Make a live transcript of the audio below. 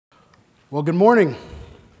Well, good morning.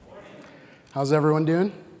 How's everyone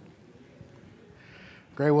doing?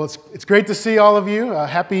 Great. Well, it's great to see all of you.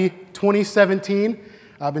 Happy 2017.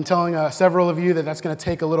 I've been telling several of you that that's going to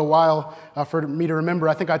take a little while for me to remember.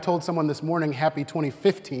 I think I told someone this morning, happy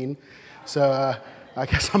 2015. So I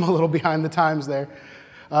guess I'm a little behind the times there.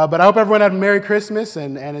 But I hope everyone had a Merry Christmas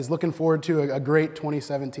and is looking forward to a great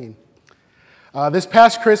 2017. This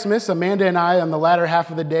past Christmas, Amanda and I, on the latter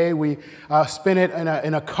half of the day, we spent it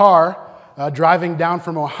in a car driving down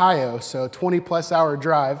from Ohio, so 20-plus hour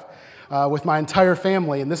drive with my entire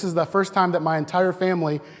family. And this is the first time that my entire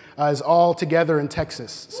family is all together in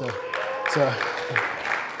Texas. So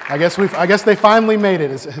I guess they finally made it,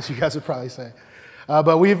 as you guys would probably say.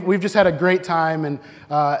 But we've just had a great time, and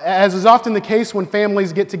as is often the case when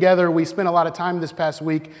families get together, we spent a lot of time this past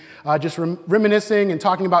week just reminiscing and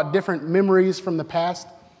talking about different memories from the past.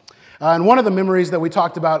 And one of the memories that we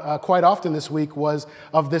talked about quite often this week was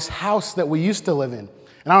of this house that we used to live in. And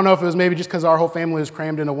I don't know if it was maybe just because our whole family was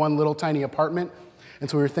crammed into one little tiny apartment, and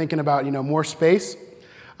so we were thinking about more space.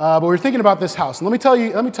 But we were thinking about this house. And let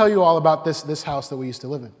me tell you all about this house that we used to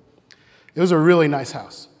live in. It was a really nice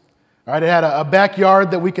house. All right, it had a backyard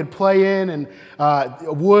that we could play in, and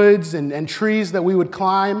woods and trees that we would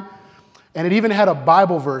climb, and it even had a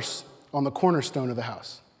Bible verse on the cornerstone of the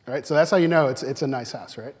house. All right, so that's how you know it's a nice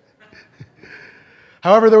house, right?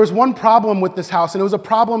 However, there was one problem with this house, and it was a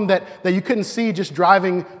problem that you couldn't see just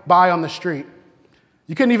driving by on the street.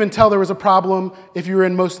 You couldn't even tell there was a problem if you were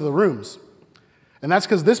in most of the rooms. And that's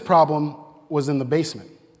because this problem was in the basement.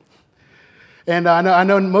 And I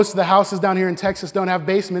know most of the houses down here in Texas don't have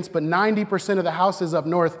basements, but 90% of the houses up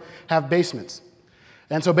north have basements.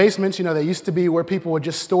 And so basements, they used to be where people would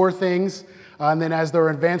just store things. And then as there were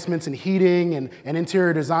advancements in heating and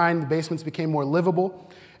interior design, the basements became more livable.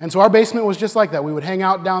 And so our basement was just like that. We would hang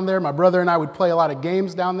out down there. My brother and I would play a lot of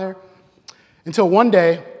games down there. Until one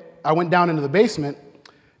day, I went down into the basement,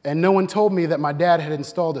 and no one told me that my dad had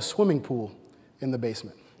installed a swimming pool in the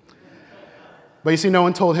basement. But you see, no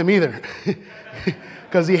one told him either,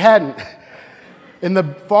 because he hadn't. In the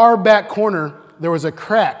far back corner, there was a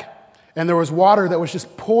crack, and there was water that was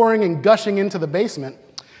just pouring and gushing into the basement.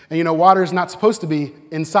 And water is not supposed to be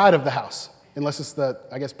inside of the house, unless it's the,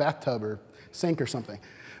 bathtub or sink or something.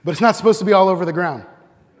 But it's not supposed to be all over the ground.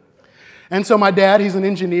 And so my dad, he's an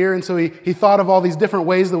engineer, and so he thought of all these different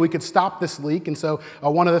ways that we could stop this leak. And so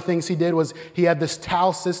one of the things he did was he had this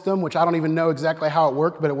towel system, which I don't even know exactly how it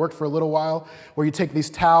worked, but it worked for a little while, where you take these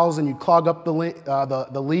towels and you clog up the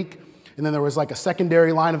leak. And then there was like a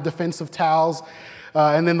secondary line of defensive towels.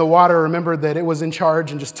 And then the water remembered that it was in charge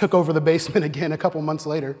and just took over the basement again a couple months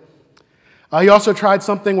later. He also tried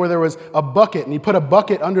something where there was a bucket, and he put a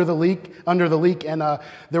bucket under the leak, and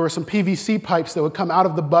there were some PVC pipes that would come out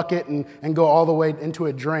of the bucket and go all the way into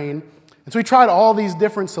a drain. And so he tried all these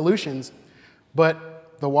different solutions,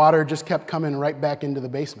 but the water just kept coming right back into the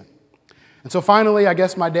basement. And so finally, I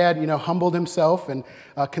guess my dad, humbled himself and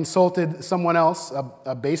consulted someone else,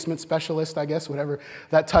 a basement specialist, I guess, whatever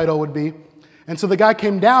that title would be. And so the guy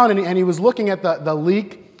came down, and he was looking at the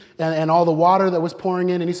leak and all the water that was pouring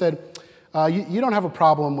in, and he said, you don't have a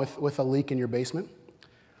problem with a leak in your basement.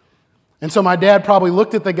 And so my dad probably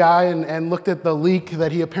looked at the guy and looked at the leak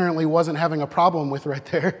that he apparently wasn't having a problem with right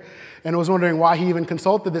there, and was wondering why he even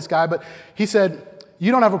consulted this guy. But he said, you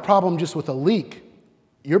don't have a problem just with a leak.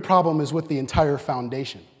 Your problem is with the entire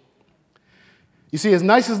foundation. You see, as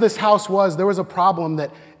nice as this house was, there was a problem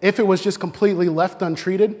that if it was just completely left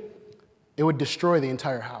untreated, it would destroy the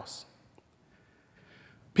entire house.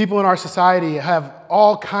 People in our society have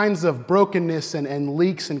all kinds of brokenness and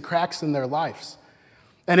leaks and cracks in their lives.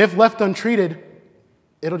 And if left untreated,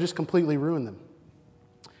 it'll just completely ruin them.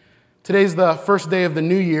 Today's the first day of the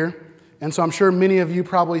new year, and so I'm sure many of you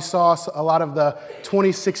probably saw a lot of the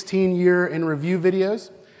 2016 year in review videos.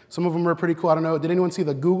 Some of them are pretty cool. I don't know, did anyone see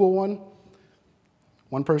the Google one?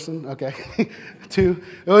 One person? Okay. Two.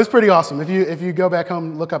 It was pretty awesome. If you go back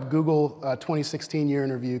home, look up Google 2016 year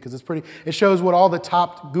in review, because it shows what all the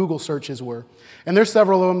top Google searches were. And there's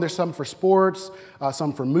several of them. There's some for sports,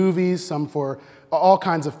 some for movies, some for all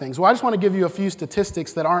kinds of things. Well, I just want to give you a few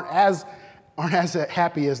statistics that aren't as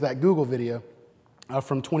happy as that Google video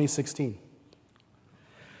from 2016.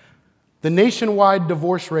 The nationwide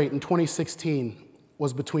divorce rate in 2016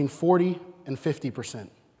 was between 40 and 50%.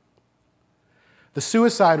 The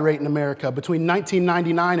suicide rate in America between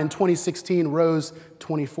 1999 and 2016 rose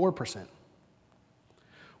 24%.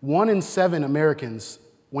 1 in 7 Americans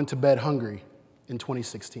went to bed hungry in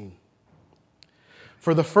 2016.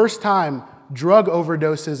 For the first time, drug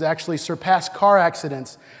overdoses actually surpassed car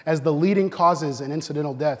accidents as the leading causes in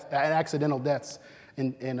accidental deaths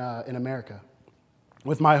in America,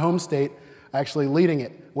 with my home state actually leading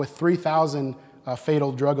it with 3,000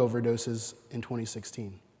 fatal drug overdoses in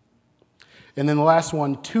 2016. And then the last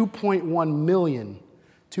one, 2.1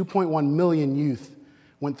 million youth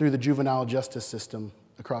went through the juvenile justice system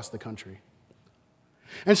across the country.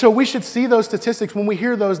 And so we should see those statistics. When we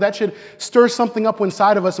hear those, that should stir something up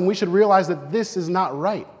inside of us, and we should realize that this is not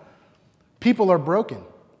right. People are broken.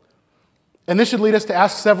 And this should lead us to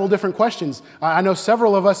ask several different questions. I know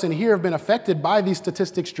several of us in here have been affected by these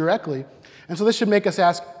statistics directly. And so this should make us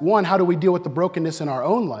ask, one, how do we deal with the brokenness in our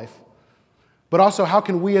own life? But also, how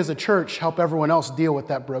can we as a church help everyone else deal with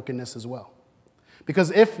that brokenness as well?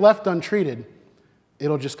 Because if left untreated,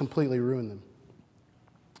 it'll just completely ruin them.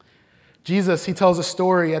 Jesus, he tells a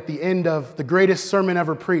story at the end of the greatest sermon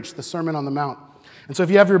ever preached, the Sermon on the Mount. And so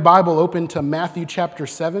if you have your Bible open to Matthew chapter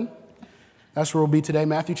 7, that's where we'll be today,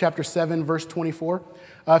 Matthew chapter 7, verse 24.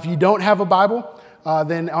 If you don't have a Bible,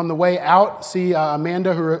 then on the way out, see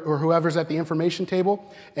Amanda or whoever's at the information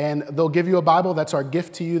table, and they'll give you a Bible. That's our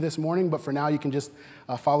gift to you this morning, but for now you can just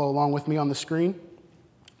follow along with me on the screen.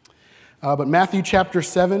 But Matthew chapter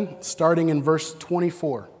 7, starting in verse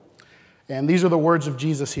 24. And these are the words of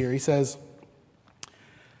Jesus here. He says,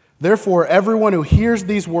 "Therefore, everyone who hears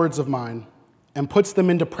these words of mine and puts them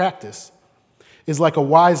into practice is like a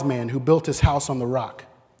wise man who built his house on the rock.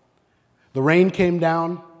 The rain came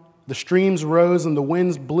down, the streams rose, and the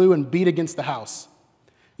winds blew and beat against the house.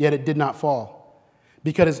 Yet it did not fall,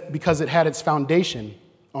 because it had its foundation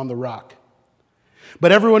on the rock.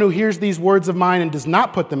 But everyone who hears these words of mine and does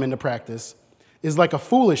not put them into practice is like a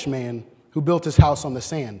foolish man who built his house on the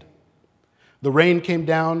sand. The rain came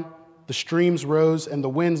down, the streams rose, and the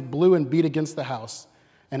winds blew and beat against the house,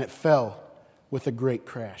 and it fell with a great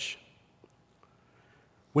crash."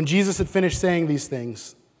 When Jesus had finished saying these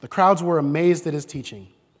things, the crowds were amazed at his teaching,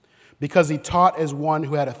 because he taught as one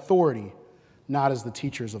who had authority, not as the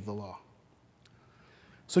teachers of the law.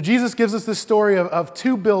 So Jesus gives us this story of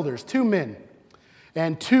two builders, two men,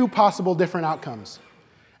 and two possible different outcomes.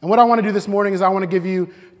 And what I want to do this morning is I want to give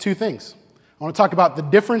you two things. I want to talk about the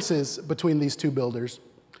differences between these two builders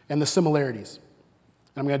and the similarities.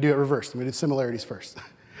 And I'm going to do it reversed. I'm going to do similarities first.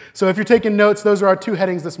 So if you're taking notes, those are our two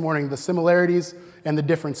headings this morning, the similarities and the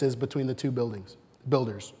differences between the two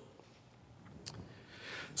builders.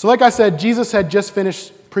 So like I said, Jesus had just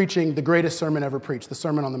finished preaching the greatest sermon ever preached, the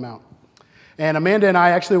Sermon on the Mount. And Amanda and I,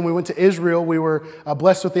 actually, when we went to Israel, we were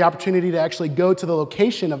blessed with the opportunity to actually go to the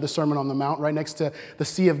location of the Sermon on the Mount, right next to the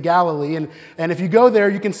Sea of Galilee. And if you go there,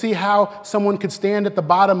 you can see how someone could stand at the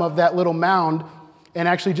bottom of that little mound and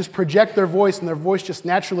actually just project their voice, and their voice just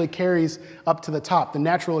naturally carries up to the top. The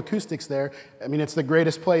natural acoustics there, I mean, it's the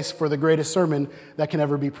greatest place for the greatest sermon that can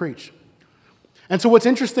ever be preached. And so what's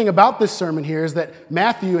interesting about this sermon here is that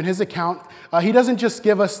Matthew, in his account, he doesn't just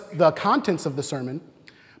give us the contents of the sermon,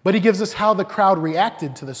 but he gives us how the crowd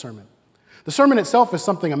reacted to the sermon. The sermon itself is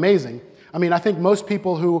something amazing. I mean, I think most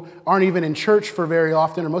people who aren't even in church for very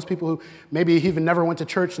often, or most people who maybe even never went to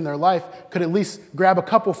church in their life, could at least grab a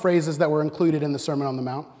couple phrases that were included in the Sermon on the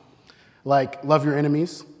Mount, like love your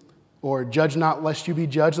enemies, or judge not lest you be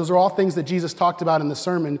judged. Those are all things that Jesus talked about in the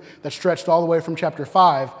sermon that stretched all the way from chapter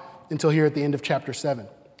 5 until here at the end of chapter 7.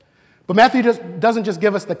 But Matthew doesn't just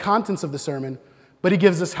give us the contents of the sermon, but he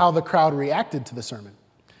gives us how the crowd reacted to the sermon.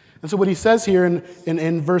 And so what he says here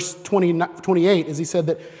in verse 28 is he said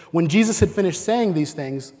that when Jesus had finished saying these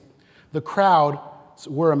things, the crowd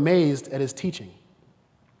were amazed at his teaching.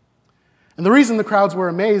 And the reason the crowds were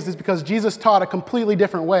amazed is because Jesus taught a completely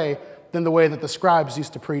different way than the way that the scribes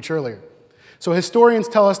used to preach earlier. So historians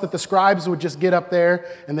tell us that the scribes would just get up there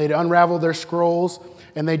and they'd unravel their scrolls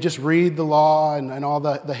and they'd just read the law and all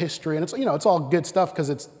the history. And it's all good stuff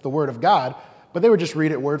because it's the word of God. But they would just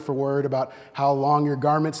read it word for word about how long your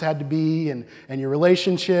garments had to be and your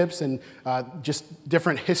relationships and just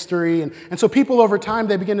different history. And so people over time,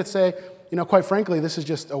 they begin to say, quite frankly, this is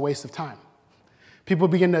just a waste of time. People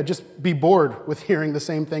begin to just be bored with hearing the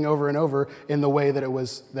same thing over and over in the way that it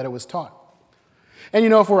was taught. And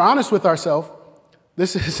if we're honest with ourselves,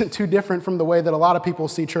 this isn't too different from the way that a lot of people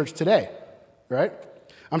see church today, right?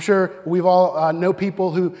 I'm sure we've all know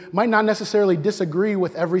people who might not necessarily disagree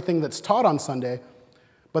with everything that's taught on Sunday,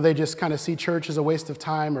 but they just kind of see church as a waste of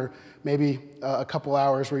time, or maybe a couple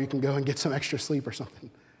hours where you can go and get some extra sleep or something.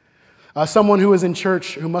 Someone who was in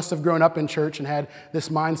church, who must have grown up in church and had this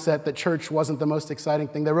mindset that church wasn't the most exciting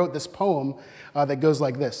thing, they wrote this poem that goes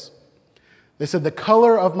like this. They said, "The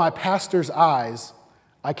color of my pastor's eyes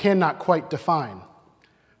I cannot quite define.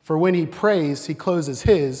 For when he prays, he closes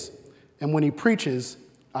his, and when he preaches,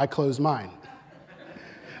 I close mine."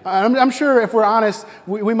 I'm sure if we're honest,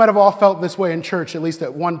 we might have all felt this way in church, at least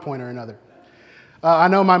at one point or another. I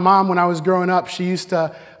know my mom, when I was growing up, she used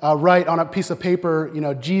to write on a piece of paper,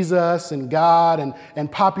 Jesus and God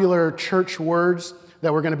and popular church words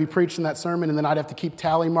that were going to be preached in that sermon, and then I'd have to keep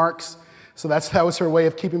tally marks. So that was her way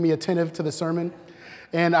of keeping me attentive to the sermon.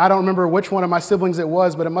 And I don't remember which one of my siblings it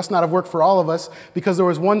was, but it must not have worked for all of us, because there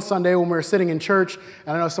was one Sunday when we were sitting in church,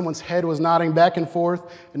 and I know someone's head was nodding back and forth,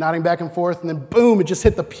 and then boom, it just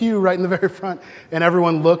hit the pew right in the very front, and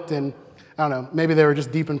everyone looked, and I don't know, maybe they were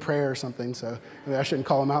just deep in prayer or something, so maybe I shouldn't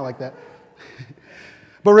call them out like that.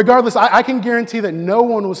 But regardless, I can guarantee that no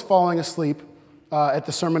one was falling asleep at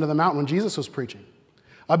the Sermon on the Mount when Jesus was preaching.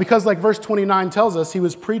 Because like verse 29 tells us, he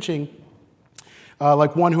was preaching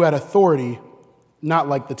like one who had authority, not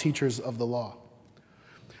like the teachers of the law.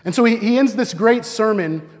 And so he ends this great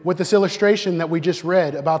sermon with this illustration that we just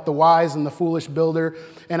read about the wise and the foolish builder.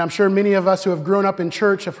 And I'm sure many of us who have grown up in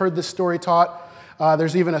church have heard this story taught.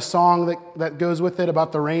 There's even a song that goes with it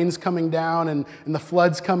about the rains coming down and the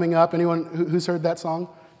floods coming up. Anyone who's heard that song?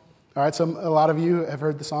 All right, so a lot of you have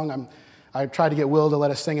heard the song. I tried to get Will to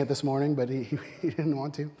let us sing it this morning, but he didn't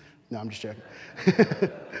want to. No, I'm just joking.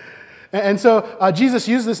 And so Jesus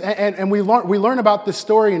used this, and we learn about this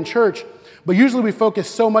story in church, but usually we focus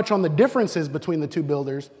so much on the differences between the two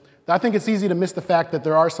builders that I think it's easy to miss the fact that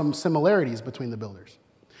there are some similarities between the builders.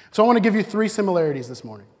 So I want to give you 3 similarities this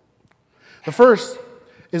morning. The first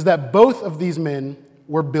is that both of these men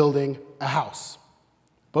were building a house.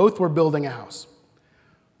 Both were building a house.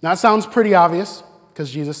 Now, it sounds pretty obvious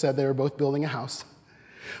because Jesus said they were both building a house.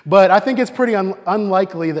 But I think it's pretty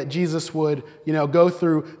unlikely that Jesus would, go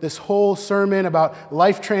through this whole sermon about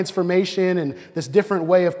life transformation and this different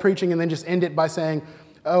way of preaching and then just end it by saying,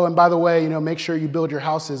 oh, and by the way, make sure you build your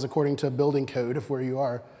houses according to a building code of where you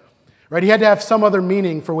are. Right? He had to have some other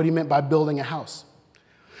meaning for what he meant by building a house.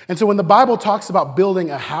 And so when the Bible talks about building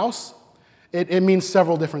a house, it means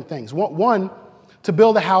several different things. One, to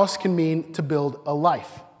build a house can mean to build a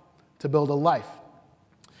life. To build a life.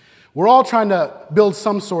 We're all trying to build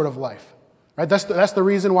some sort of life, right? That's the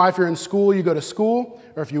reason why if you're in school, you go to school,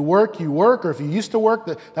 or if you work, or if you used to work,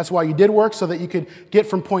 that's why you did work, so that you could get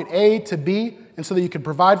from point A to B, and so that you could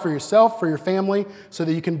provide for yourself, for your family, so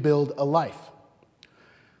that you can build a life.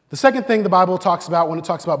 The second thing the Bible talks about when it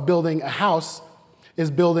talks about building a house is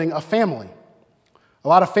building a family. A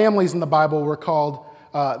lot of families in the Bible were called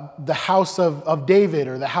the house of David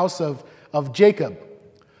or the house of Jacob.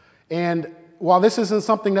 And while this isn't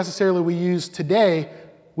something necessarily we use today,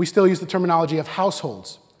 we still use the terminology of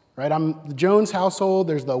households, right? I'm the Jones household,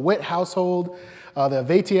 there's the Witt household, the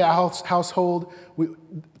Vatia household.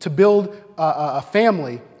 To build a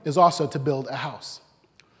family is also to build a house.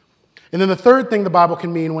 And then the third thing the Bible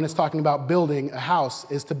can mean when it's talking about building a house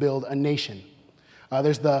is to build a nation.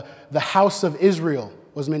 There's the house of Israel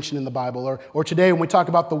was mentioned in the Bible. Or today when we talk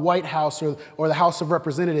about the White House or the House of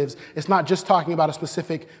Representatives, it's not just talking about a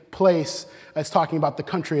specific place, it's talking about the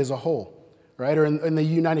country as a whole, right? Or in the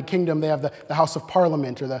United Kingdom, they have the House of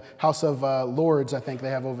Parliament or the House of Lords, I think they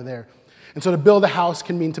have over there. And so to build a house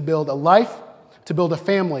can mean to build a life, to build a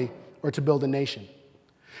family, or to build a nation.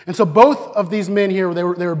 And so both of these men here, they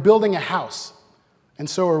were building a house, and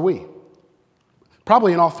so are we.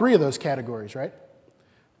 Probably in all 3 of those categories, right?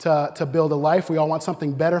 To build a life. We all want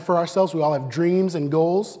something better for ourselves. We all have dreams and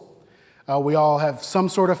goals. We all have some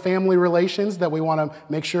sort of family relations that we want to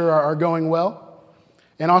make sure are going well.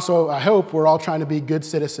 And also, I hope we're all trying to be good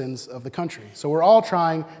citizens of the country. So we're all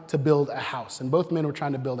trying to build a house, and both men were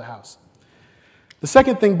trying to build a house. The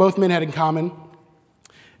second thing both men had in common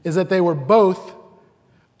is that they were both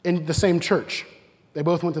in the same church. They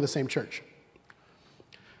both went to the same church.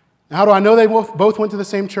 Now, how do I know they both went to the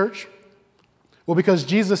same church? Well, because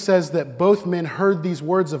Jesus says that both men heard these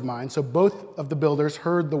words of mine, so both of the builders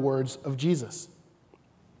heard the words of Jesus.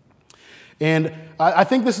 And I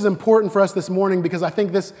think this is important for us this morning because I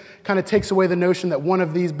think this kind of takes away the notion that one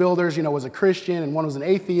of these builders, was a Christian and one was an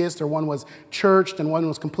atheist or one was churched and one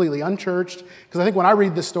was completely unchurched. Because I think when I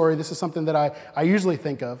read this story, this is something that I usually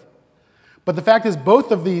think of. But the fact is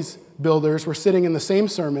both of these builders were sitting in the same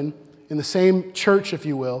sermon, in the same church, if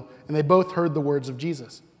you will, and they both heard the words of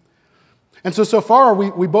Jesus. And so far,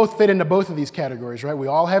 we both fit into both of these categories, right? We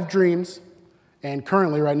all have dreams, and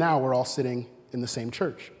currently, right now, we're all sitting in the same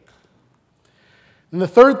church. And the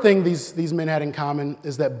third thing these men had in common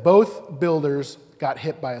is that both builders got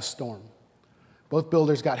hit by a storm. Both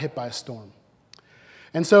builders got hit by a storm.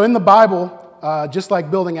 And so in the Bible, just like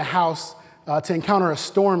building a house, to encounter a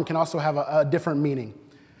storm can also have a different meaning.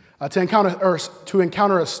 To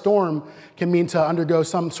encounter a storm can mean to undergo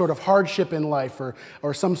some sort of hardship in life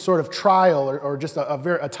or some sort of trial or just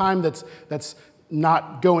a time that's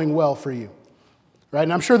not going well for you. Right?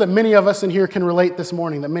 And I'm sure that many of us in here can relate this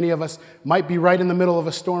morning, that many of us might be right in the middle of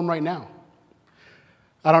a storm right now.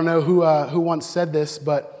 I don't know who once said this,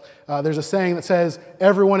 but there's a saying that says,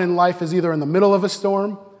 everyone in life is either in the middle of a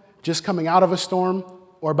storm, just coming out of a storm,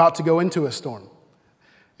 or about to go into a storm.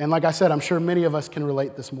 And like I said, I'm sure many of us can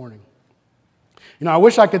relate this morning. You know, I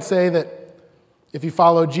wish I could say that if you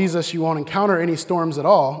follow Jesus, you won't encounter any storms at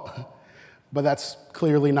all, but that's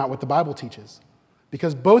clearly not what the Bible teaches.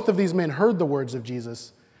 Because both of these men heard the words of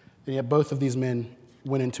Jesus, and yet both of these men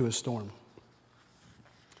went into a storm.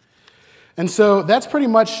 And so that's pretty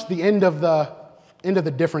much the end of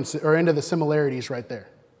the difference, or end of the similarities right there.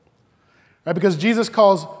 Right? Because Jesus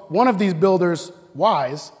calls one of these builders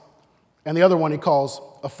wise, and the other one he calls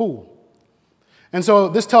a fool. And so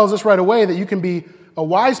this tells us right away that you can be a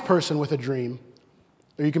wise person with a dream,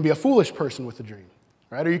 or you can be a foolish person with a dream.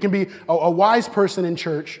 Right? Or you can be a wise person in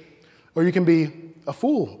church, or you can be a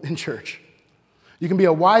fool in church. You can be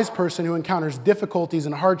a wise person who encounters difficulties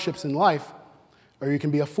and hardships in life, or you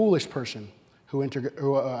can be a foolish person who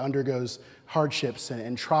undergoes hardships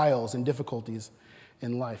and trials and difficulties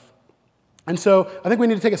in life. And so I think we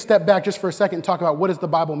need to take a step back just for a second and talk about what does the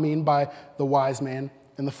Bible mean by the wise man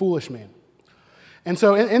and the foolish man. And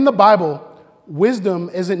so in the Bible,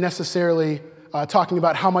 wisdom isn't necessarily talking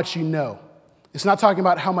about how much you know. It's not talking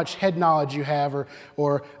about how much head knowledge you have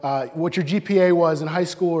or what your GPA was in high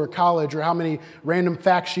school or college or how many random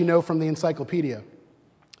facts you know from the encyclopedia.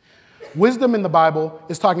 Wisdom in the Bible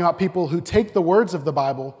is talking about people who take the words of the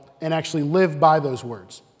Bible and actually live by those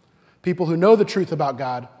words. People who know the truth about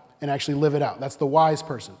God and actually live it out. That's the wise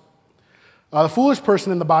person. The foolish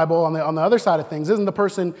person in the Bible, on the other side of things, isn't the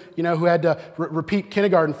person who had to repeat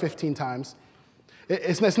kindergarten 15 times.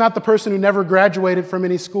 It's not the person who never graduated from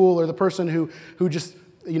any school or the person who just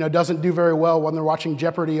doesn't do very well when they're watching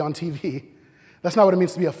Jeopardy on TV. That's not what it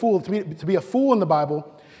means to be a fool. To be a fool in the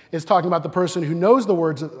Bible is talking about the person who knows the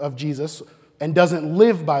words of Jesus and doesn't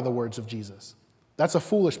live by the words of Jesus. That's a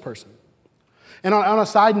foolish person. And on a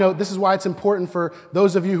side note, this is why it's important for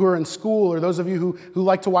those of you who are in school or those of you who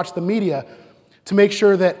like to watch the media to make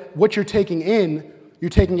sure that what you're taking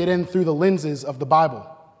it in through the lenses of the Bible.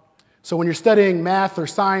 So when you're studying math or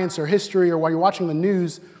science or history or while you're watching the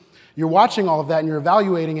news, you're watching all of that and you're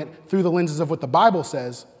evaluating it through the lenses of what the Bible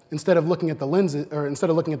says instead of looking at the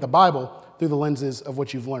Bible through the lenses of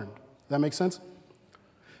what you've learned. Does that make sense?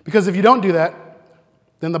 Because if you don't do that,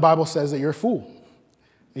 then the Bible says that you're a fool.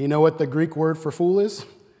 And you know what the Greek word for fool is?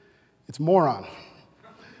 It's moron.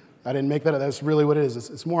 I didn't make that up. That's really what it is.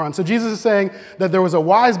 It's moron. So Jesus is saying that there was a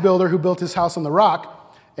wise builder who built his house on the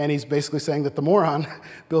rock, and he's basically saying that the moron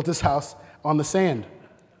built his house on the sand.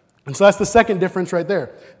 And so that's the second difference right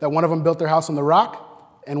there, that one of them built their house on the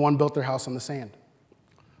rock and one built their house on the sand.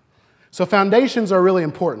 So foundations are really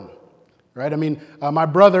important, right? I mean, my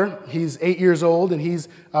brother, he's 8 years old, and he's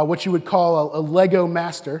what you would call a Lego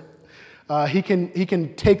master. He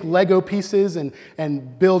can take Lego pieces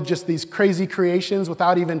and build just these crazy creations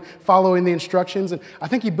without even following the instructions. And I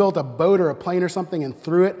think he built a boat or a plane or something and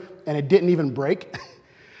threw it, and it didn't even break.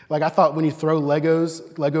 Like I thought when you throw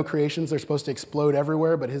Lego creations, they're supposed to explode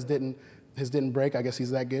everywhere, but his didn't break. I guess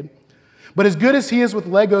he's that good. But as good as he is with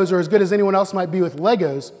Legos, or as good as anyone else might be with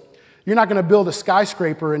Legos, you're not going to build a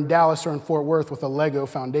skyscraper in Dallas or in Fort Worth with a Lego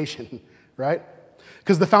foundation, right?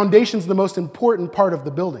 Because the foundation's the most important part of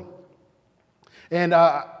the building. And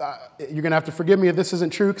you're going to have to forgive me if this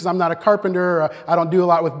isn't true because I'm not a carpenter. Or I don't do a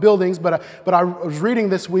lot with buildings. But I was reading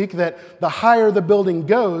this week that the higher the building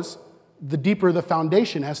goes, the deeper the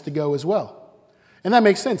foundation has to go as well. And that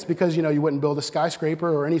makes sense because, you wouldn't build a skyscraper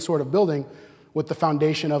or any sort of building with the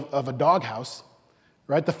foundation of a doghouse,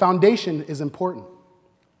 right? The foundation is important.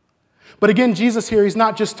 But again, Jesus here, he's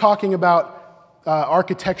not just talking about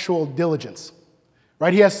architectural diligence.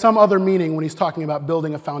 Right? He has some other meaning when he's talking about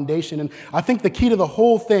building a foundation. And I think the key to the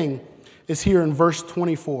whole thing is here in verse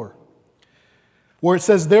 24, where it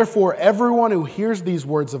says, "Therefore, everyone who hears these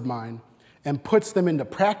words of mine and puts them into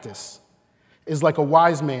practice is like a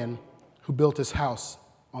wise man who built his house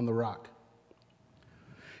on the rock."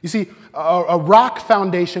 You see, a rock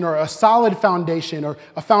foundation or a solid foundation or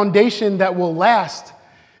a foundation that will last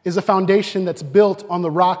is a foundation that's built on the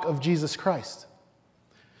rock of Jesus Christ.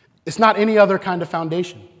 It's not any other kind of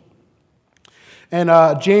foundation. And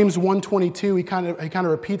James 1:22, he kind of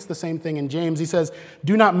repeats the same thing in James. He says,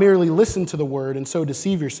 "Do not merely listen to the word and so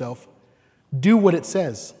deceive yourself. Do what it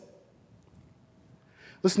says."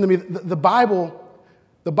 Listen to me. The Bible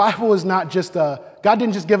The Bible is not just God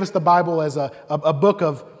didn't just give us the Bible as a book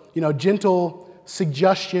of, gentle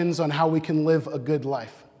suggestions on how we can live a good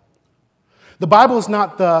life. The Bible is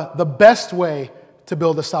not the best way to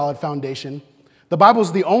build a solid foundation. The Bible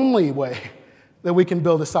is the only way that we can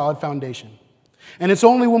build a solid foundation. And it's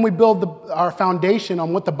only when we build our foundation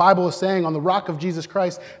on what the Bible is saying, on the rock of Jesus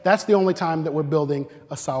Christ, that's the only time that we're building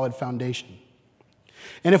a solid foundation.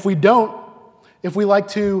 And if we don't, if we like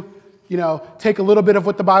to, take a little bit of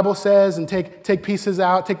what the Bible says and take the pieces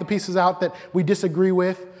out that we disagree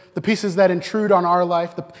with, the pieces that intrude on our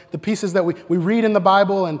life, the pieces that we read in the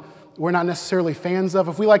Bible and we're not necessarily fans of,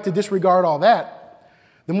 if we like to disregard all that,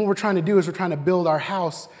 then what we're trying to do is we're trying to build our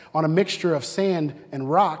house on a mixture of sand and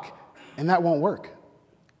rock, and that won't work.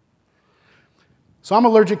 So I'm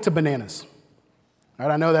allergic to bananas. All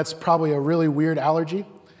right, I know that's probably a really weird allergy.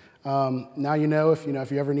 Now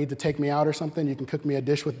if you ever need to take me out or something, you can cook me a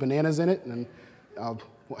dish with bananas in it, and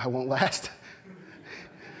I won't last.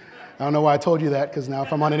 I don't know why I told you that, because now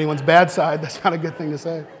if I'm on anyone's bad side, that's not a good thing to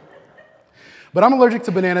say. But I'm allergic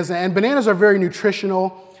to bananas, and bananas are very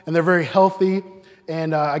nutritional, and they're very healthy,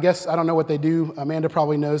 and I don't know what they do. Amanda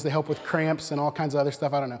probably knows. They help with cramps and all kinds of other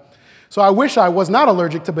stuff. I don't know. So I wish I was not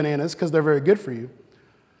allergic to bananas, because they're very good for you.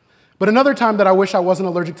 But another time that I wish I wasn't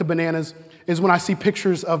allergic to bananas is when I see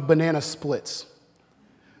pictures of banana splits.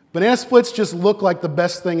 Banana splits just look like the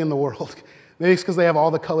best thing in the world. Maybe it's because they have all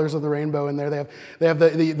the colors of the rainbow in there. They have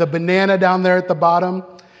the banana down there at the bottom,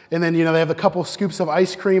 and then they have a couple scoops of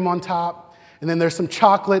ice cream on top, and then there's some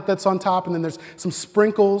chocolate that's on top, and then there's some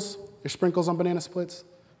sprinkles. There's sprinkles on banana splits.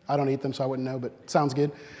 I don't eat them, so I wouldn't know, but it sounds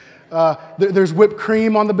good. There's whipped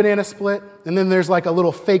cream on the banana split, and then there's like a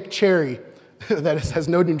little fake cherry that has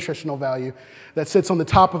no nutritional value that sits on the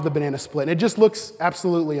top of the banana split. And it just looks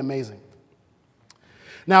absolutely amazing.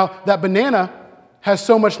 Now, that banana has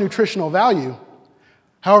so much nutritional value.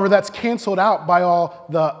 However, that's canceled out by all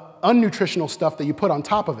the unnutritional stuff that you put on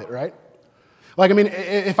top of it, right?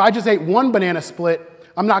 If I just ate one banana split,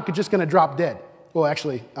 I'm not just going to drop dead. Well,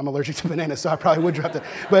 actually, I'm allergic to bananas, so I probably would drop dead.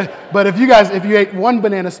 But if you ate one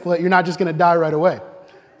banana split, you're not just going to die right away.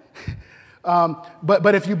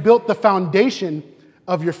 But if you built the foundation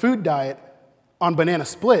of your food diet on banana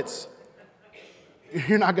splits,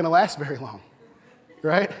 you're not going to last very long,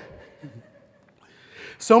 right?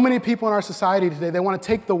 So many people in our society today, they want to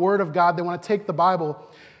take the Word of God, they want to take the Bible,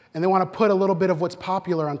 and they want to put a little bit of what's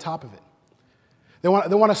popular on top of it. They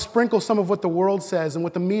want to sprinkle some of what the world says and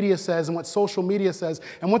what the media says and what social media says.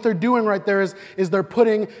 And what they're doing right there is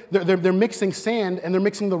they're mixing sand and they're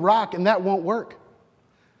mixing the rock, and that won't work.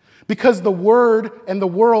 Because the Word and the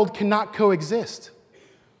world cannot coexist.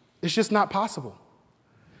 It's just not possible.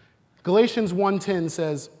 Galatians 1:10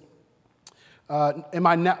 says, am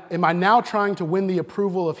I now trying to win the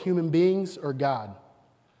approval of human beings or God?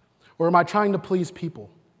 Or am I trying to please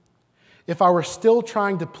people? If I were still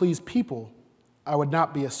trying to please people, I would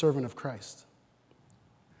not be a servant of Christ.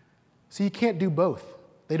 See, you can't do both.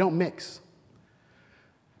 They don't mix.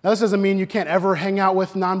 Now, this doesn't mean you can't ever hang out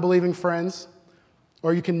with non-believing friends,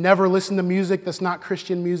 or you can never listen to music that's not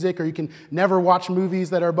Christian music, or you can never watch movies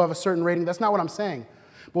that are above a certain rating. That's not what I'm saying.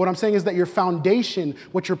 But what I'm saying is that your foundation,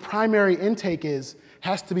 what your primary intake is,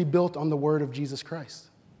 has to be built on the Word of Jesus Christ.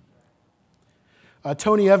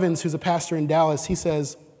 Tony Evans, who's a pastor in Dallas, he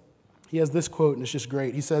has this quote, and it's just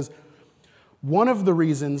great. He says, "One of the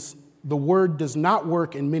reasons the Word does not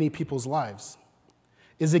work in many people's lives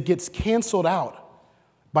is it gets canceled out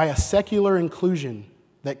by a secular inclusion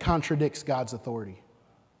that contradicts God's authority."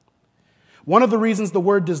 One of the reasons the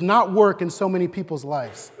Word does not work in so many people's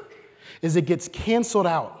lives is it gets canceled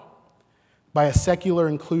out by a secular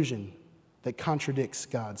inclusion that contradicts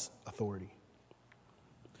God's authority.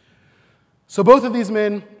 So both of these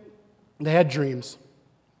men, they had dreams.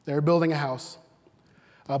 They were building a house.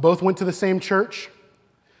 Both went to the same church.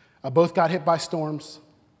 Both got hit by storms.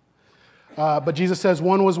 But Jesus says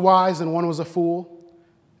one was wise and one was a fool.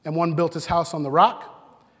 And one built his house on the rock,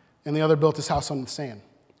 and the other built his house on the sand.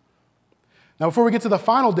 Now, before we get to the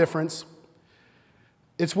final difference,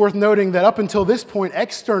 it's worth noting that up until this point,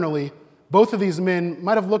 externally, both of these men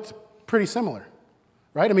might have looked pretty similar,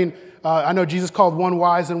 right? I know Jesus called one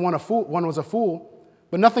wise and one was a fool,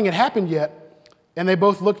 but nothing had happened yet, and they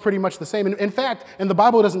both looked pretty much the same. In fact, and the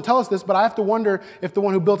Bible doesn't tell us this, but I have to wonder if the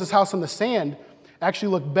one who built his house on the sand actually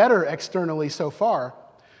looked better externally so far,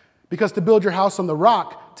 because to build your house on the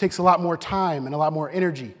rock takes a lot more time and a lot more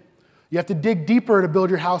energy. You have to dig deeper to build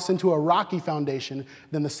your house into a rocky foundation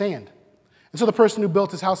than the sand. And so the person who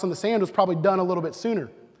built his house on the sand was probably done a little bit sooner.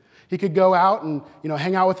 He could go out and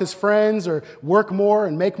hang out with his friends or work more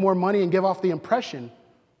and make more money and give off the impression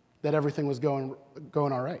that everything was going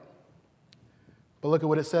all right. But look at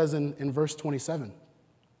what it says in verse 27.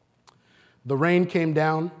 The rain came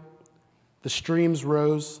down, the streams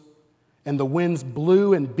rose, and the winds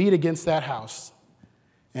blew and beat against that house,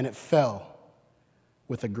 and it fell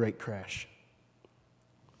with a great crash.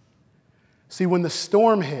 See, when the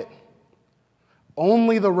storm hit,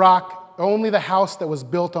 only the house that was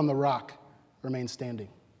built on the rock remained standing.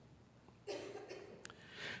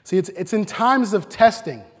 See, it's in times of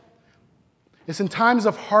testing, it's in times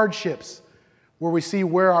of hardships where we see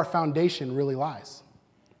where our foundation really lies.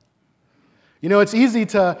 You know, it's easy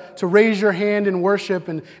to raise your hand in worship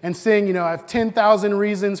and sing, you know, I have 10,000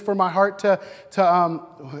 reasons for my heart to I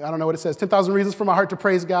don't know what it says, 10,000 reasons for my heart to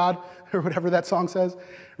praise God, or whatever that song says,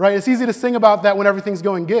 right? It's easy to sing about that when everything's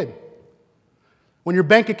going good. When your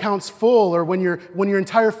bank account's full, or when your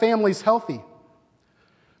entire family's healthy.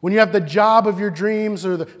 When you have the job of your dreams,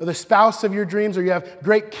 or the spouse of your dreams, or you have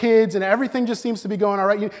great kids and everything just seems to be going all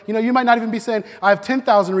right. You know, you might not even be saying, I have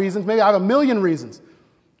 10,000 reasons, maybe I have 1,000,000 reasons.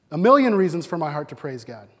 1,000,000 reasons for my heart to praise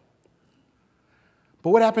God. But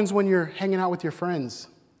what happens when you're hanging out with your friends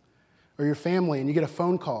or your family and you get a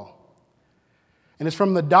phone call? And it's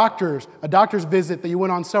from a doctor's visit that you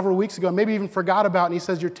went on several weeks ago, maybe even forgot about, and he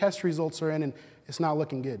says your test results are in and it's not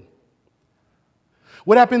looking good.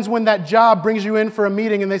 What happens when that job brings you in for a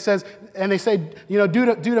meeting and they say, you know,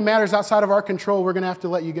 due to matters outside of our control, we're going to have to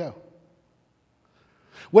let you go?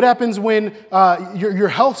 What happens when your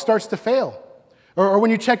health starts to fail? Or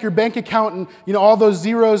when you check your bank account and, you know, all those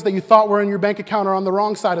zeros that you thought were in your bank account are on the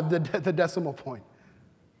wrong side of the decimal point?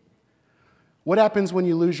 What happens when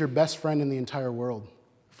you lose your best friend in the entire world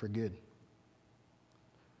for good?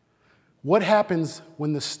 What happens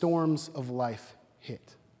when the storms of life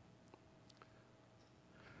hit?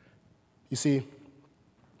 You see,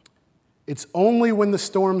 it's only when the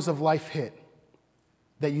storms of life hit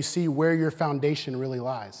that you see where your foundation really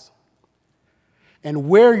lies. And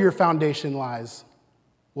where your foundation lies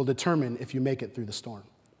will determine if you make it through the storm.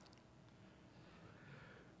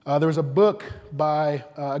 There was a book by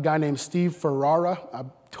a guy named Steve Ferrara. I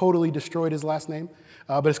totally destroyed his last name,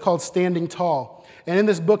 but it's called Standing Tall. And in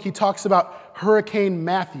this book, he talks about Hurricane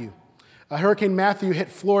Matthew. Hurricane Matthew hit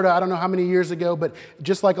Florida, I don't know how many years ago, but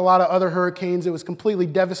just like a lot of other hurricanes, it was completely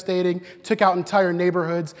devastating, took out entire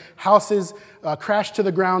neighborhoods, houses crashed to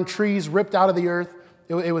the ground, trees ripped out of the earth.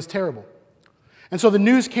 It was terrible. And so the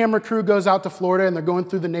news camera crew goes out to Florida, and they're going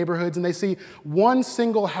through the neighborhoods, and they see one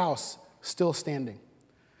single house still standing.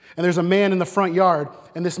 And there's a man in the front yard,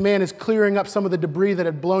 and this man is clearing up some of the debris that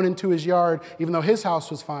had blown into his yard, even though his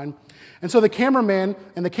house was fine. And so the cameraman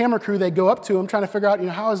and the camera crew, they go up to him trying to figure out, you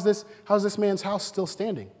know, how is this man's house still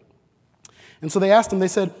standing? And so they asked him, they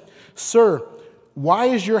said, "Sir, why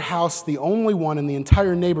is your house the only one in the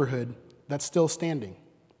entire neighborhood that's still standing?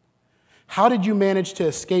 How did you manage to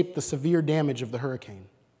escape the severe damage of the hurricane?"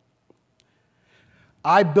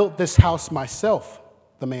 "I built this house myself,"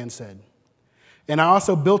 the man said. "And I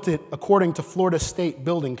also built it according to Florida State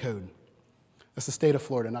Building Code." That's the state of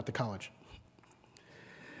Florida, not the college.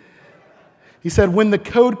 He said, "When the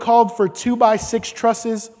code called for 2x6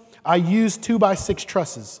 trusses, I used 2x6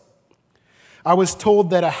 trusses. I was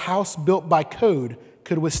told that a house built by code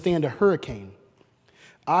could withstand a hurricane.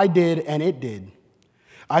 I did, and it did.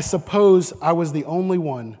 I suppose I was the only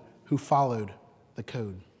one who followed the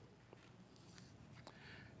code."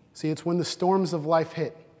 See, it's when the storms of life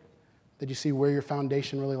hit that you see where your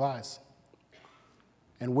foundation really lies.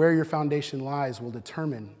 And where your foundation lies will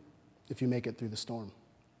determine if you make it through the storm.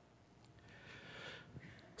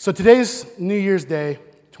 So today's New Year's Day,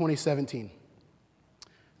 2017.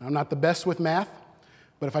 I'm not the best with math,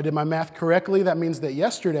 but if I did my math correctly, that means that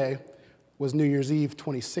yesterday was New Year's Eve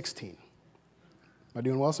 2016. Am I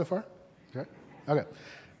doing well so far? Okay.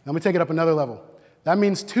 Let me take it up another level. That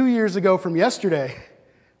means 2 years ago from yesterday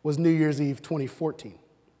was New Year's Eve 2014.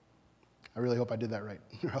 I really hope I did that right,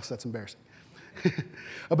 or else that's embarrassing.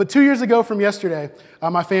 But 2 years ago from yesterday,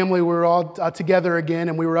 my family, we were all together again,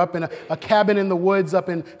 and we were up in a cabin in the woods up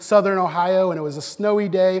in southern Ohio, and it was a snowy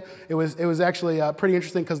day. It was actually pretty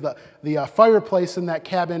interesting because the fireplace in that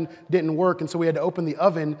cabin didn't work, and so we had to open the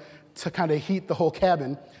oven to kind of heat the whole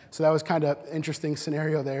cabin. So that was kind of an interesting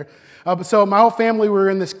scenario there. So my whole family, we were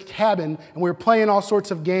in this cabin, and we were playing all sorts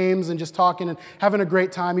of games and just talking and having a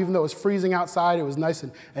great time. Even though it was freezing outside, it was nice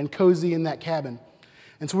and cozy in that cabin.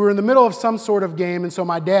 And so we were in the middle of some sort of game, and so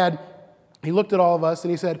my dad, he looked at all of us,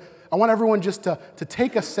 and he said, "I want everyone just to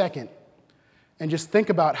take a second and just think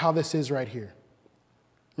about how this is right here."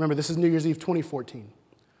 Remember, this is New Year's Eve 2014.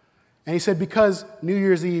 And he said, because New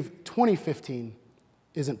Year's Eve 2015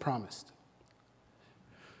 isn't promised.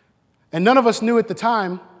 And none of us knew at the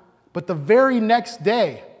time But the very next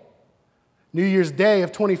day, New Year's Day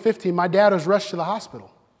of 2015, my dad was rushed to the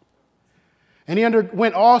hospital. And he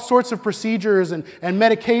underwent all sorts of procedures and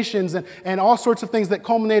medications and all sorts of things that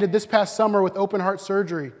culminated this past summer with open heart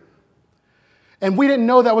surgery. And we didn't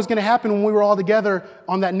know that was going to happen when we were all together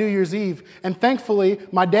on that New Year's Eve. And thankfully,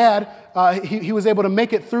 my dad, he was able to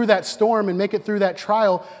make it through that storm and make it through that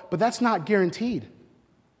trial, but that's not guaranteed,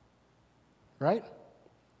 right?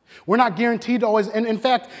 We're not guaranteed to always, and in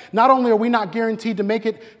fact, not only are we not guaranteed to make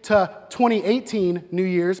it to 2018 New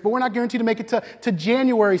Year's, but we're not guaranteed to make it to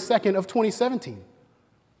January 2nd of 2017.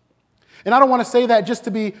 And I don't want to say that just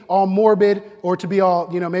to be all morbid or to be all,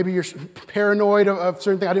 maybe you're paranoid of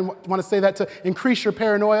certain things. I didn't want to say that to increase your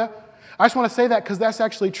paranoia. I just want to say that because that's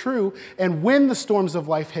actually true. And when the storms of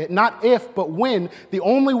life hit, not if, but when, the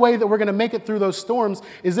only way that we're going to make it through those storms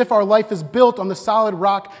is if our life is built on the solid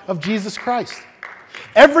rock of Jesus Christ.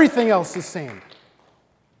 Everything else is sand.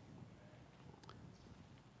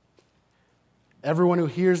 Everyone who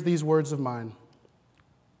hears these words of mine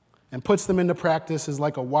and puts them into practice is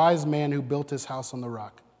like a wise man who built his house on the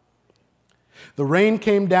rock. The rain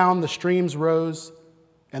came down, the streams rose,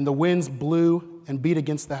 and the winds blew and beat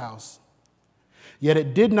against the house. Yet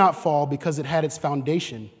it did not fall because it had its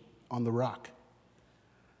foundation on the rock.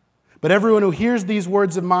 But everyone who hears these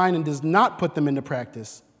words of mine and does not put them into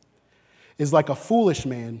practice is like a foolish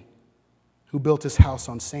man who built his house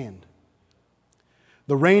on sand.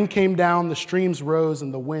 The rain came down, the streams rose,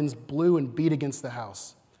 and the winds blew and beat against the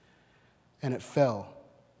house, and it fell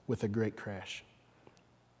with a great crash.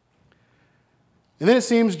 And then it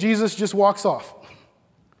seems Jesus just walks off.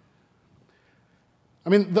 I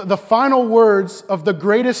mean, the final words of the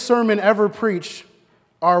greatest sermon ever preached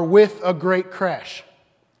are with a great crash.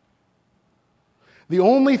 The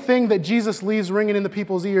only thing that Jesus leaves ringing in the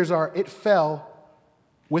people's ears are, it fell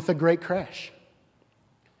with a great crash.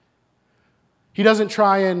 He doesn't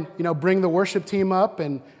try and, bring the worship team up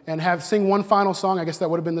and have sing one final song. I guess that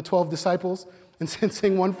would have been the 12 disciples, and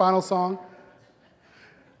sing one final song.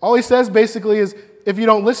 All he says basically is, if you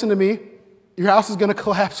don't listen to me, your house is going to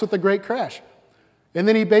collapse with a great crash. And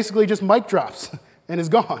then he basically just mic drops and is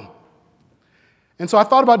gone. And so I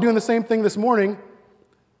thought about doing the same thing this morning,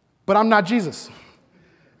 but I'm not Jesus.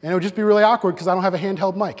 And it would just be really awkward because I don't have a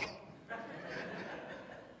handheld mic.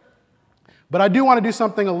 But I do want to do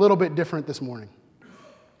something a little bit different this morning.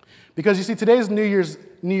 Because you see, today is New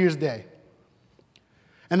Year's Day.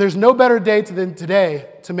 And there's no better day than today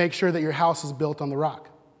to make sure that your house is built on the rock.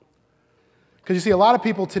 Because you see, a lot of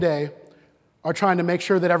people today are trying to make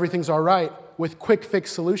sure that everything's all right with quick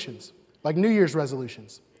fix solutions, like New Year's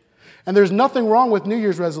resolutions. And there's nothing wrong with New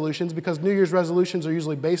Year's resolutions because New Year's resolutions are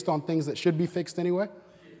usually based on things that should be fixed anyway.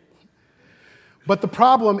 But the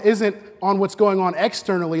problem isn't on what's going on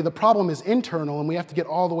externally. The problem is internal, and we have to get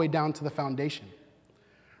all the way down to the foundation.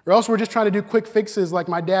 Or else we're just trying to do quick fixes like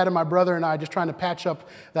my dad and my brother and I, just trying to patch up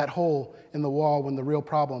that hole in the wall when the real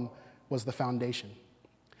problem was the foundation.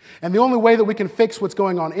 And the only way that we can fix what's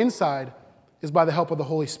going on inside is by the help of the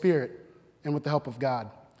Holy Spirit and with the help of God.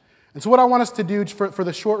 And so what I want us to do for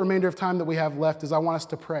the short remainder of time that we have left is I want us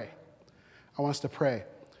to pray. I want us to pray.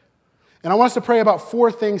 And I want us to pray about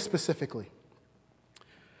 4 things specifically.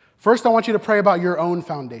 First, I want you to pray about your own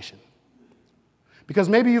foundation. Because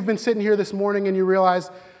maybe you've been sitting here this morning and you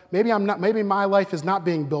realize, maybe my life is not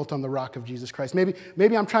being built on the rock of Jesus Christ.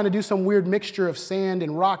 Maybe I'm trying to do some weird mixture of sand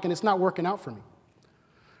and rock and it's not working out for me.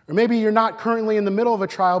 Or maybe you're not currently in the middle of a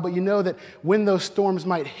trial, but you know that when those storms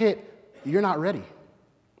might hit, you're not ready.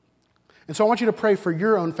 And so I want you to pray for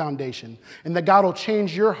your own foundation and that God will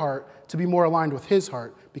change your heart to be more aligned with His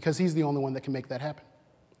heart because He's the only one that can make that happen.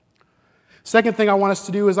 Second thing I want us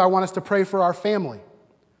to do is I want us to pray for our family.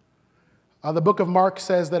 The book of Mark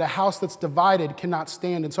says that a house that's divided cannot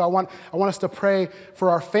stand. And so I want us to pray for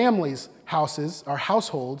our families' houses, our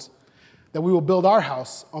households, that we will build our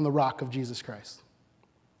house on the rock of Jesus Christ.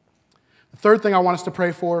 The third thing I want us to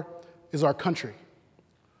pray for is our country.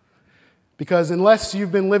 Because unless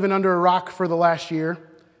you've been living under a rock for the last year,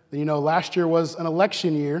 then last year was an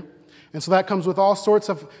election year. And so that comes with all sorts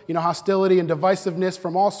of hostility and divisiveness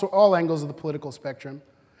from all angles of the political spectrum.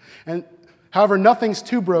 And however, nothing's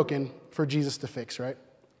too broken for Jesus to fix, right?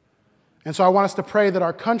 And so I want us to pray that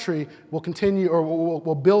our country will continue, or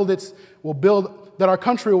that our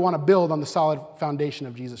country will want to build on the solid foundation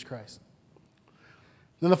of Jesus Christ.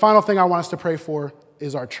 Then the final thing I want us to pray for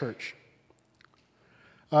is our church.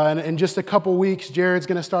 And in just a couple weeks, Jared's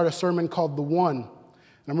going to start a sermon called The One.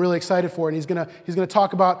 And I'm really excited for it. And he's going to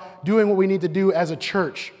talk about doing what we need to do as a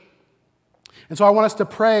church. And so I want us to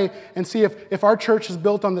pray and see if our church is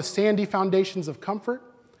built on the sandy foundations of comfort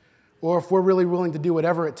or if we're really willing to do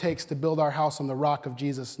whatever it takes to build our house on the rock of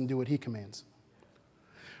Jesus and do what he commands.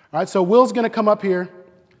 All right, so Will's going to come up here,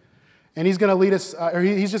 and he's going to lead us, or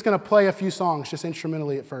he's just going to play a few songs, just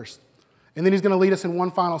instrumentally at first. And then he's going to lead us in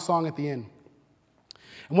one final song at the end.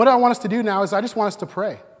 And what I want us to do now is I just want us to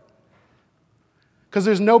pray. Because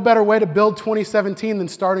there's no better way to build 2017 than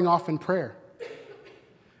starting off in prayer.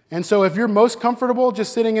 And so if you're most comfortable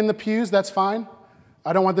just sitting in the pews, that's fine.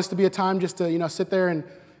 I don't want this to be a time just to, sit there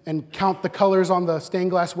and count the colors on the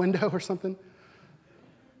stained glass window or something.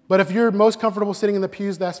 But if you're most comfortable sitting in the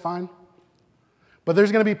pews, that's fine. But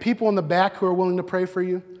there's going to be people in the back who are willing to pray for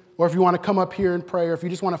you. Or if you want to come up here and pray, or if you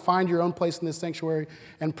just want to find your own place in this sanctuary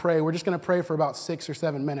and pray, we're just going to pray for about 6 or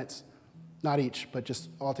 7 minutes. Not each, but just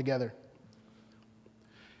all together.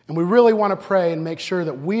 And we really want to pray and make sure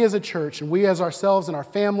that we as a church and we as ourselves and our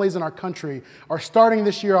families and our country are starting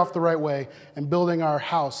this year off the right way and building our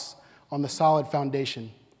house on the solid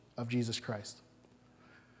foundation of Jesus Christ.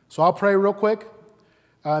 So I'll pray real quick,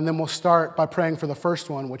 and then we'll start by praying for the first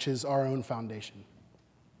one, which is our own foundation.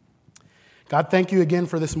 God, thank you again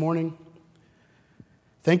for this morning.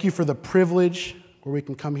 Thank you for the privilege where we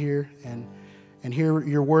can come here and hear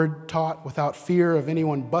your word taught without fear of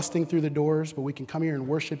anyone busting through the doors, but we can come here and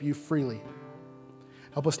worship you freely.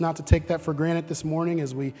 Help us not to take that for granted this morning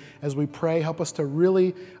as we pray. Help us to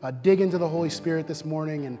really dig into the Holy Spirit this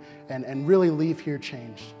morning and really leave here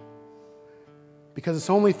changed. Because it's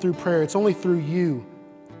only through prayer, it's only through you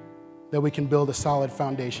that we can build a solid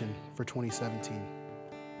foundation for 2017.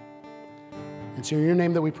 And so in your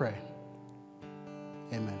name that we pray.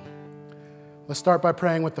 Amen. Let's start by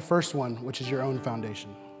praying with the first one, which is your own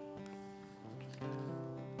foundation.